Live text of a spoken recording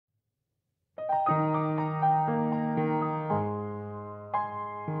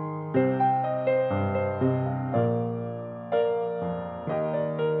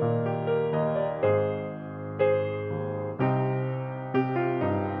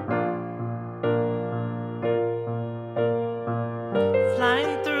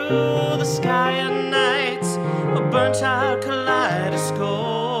sky at night, a burnt out kaleidoscope,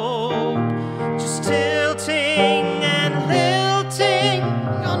 just tilting and lilting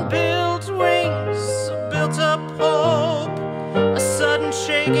on built wings, a built up hope, a sudden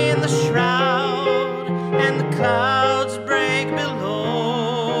shake in the shroud, and the clouds break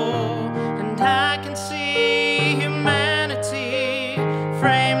below, and I can see humanity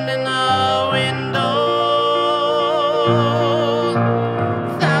framed in a window.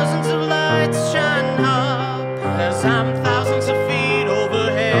 Thousands of lights shine up as I'm thousands of feet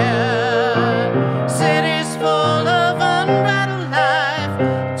overhead. Cities full of unbridled life,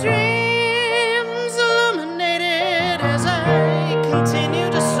 dreams illuminated as I continue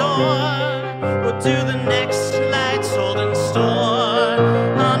to soar. What do the next lights hold in store?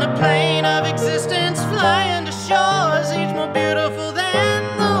 On a plane of existence, flying to shores each more beautiful than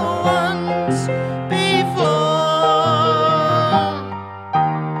the ones before.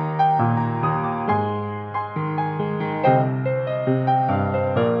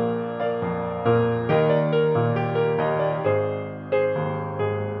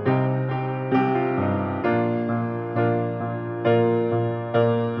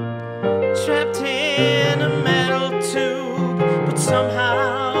 Trapped in a metal tube, but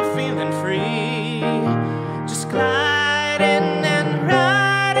somehow feeling free, just gliding and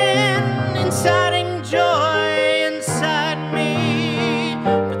riding, inciting joy inside me.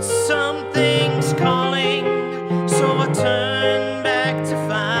 But something's calling, so I turn back to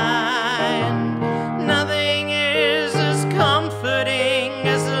find nothing is as comforting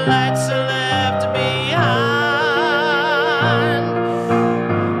as the lights are left behind.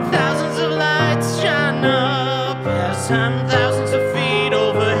 I'm thousands of feet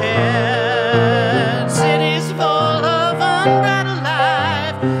overhead. Cities full of unbridled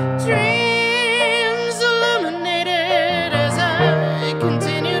life, dreams illuminated as I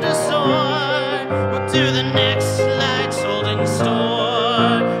continue to soar. What do the next lights hold in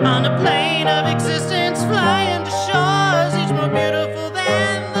store? On a plane of existence, flying to shores each more beautiful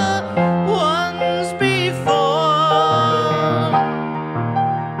than the ones before.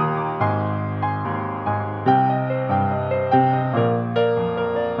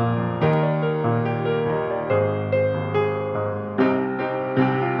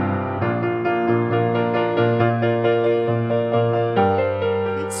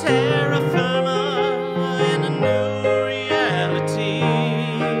 Terra, firma, and a new reality.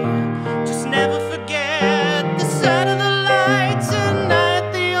 Just never forget the sight of the lights at night,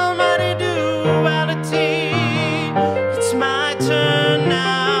 the almighty duality. It's my turn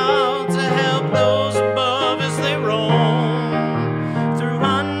now to help those above as they roam through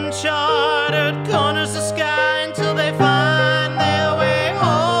uncharted corners of sky until they find their way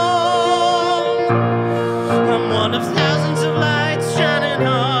home. I'm one of thousands of lights shining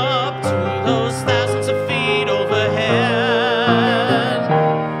up to those thousands of feet overhead.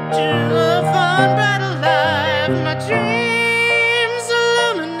 Dream of unbridled life, my dreams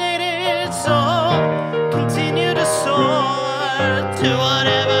illuminated, so continue to soar to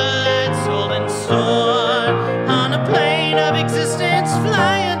whatever lights hold in store. On a plane of existence,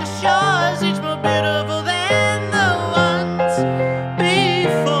 flying to shores each more beautiful than the ones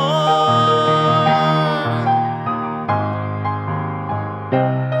before.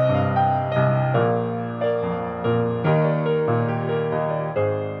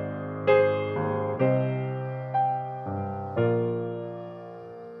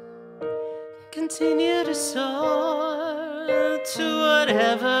 Continue to soar to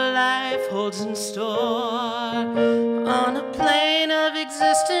whatever life holds in store. On a plane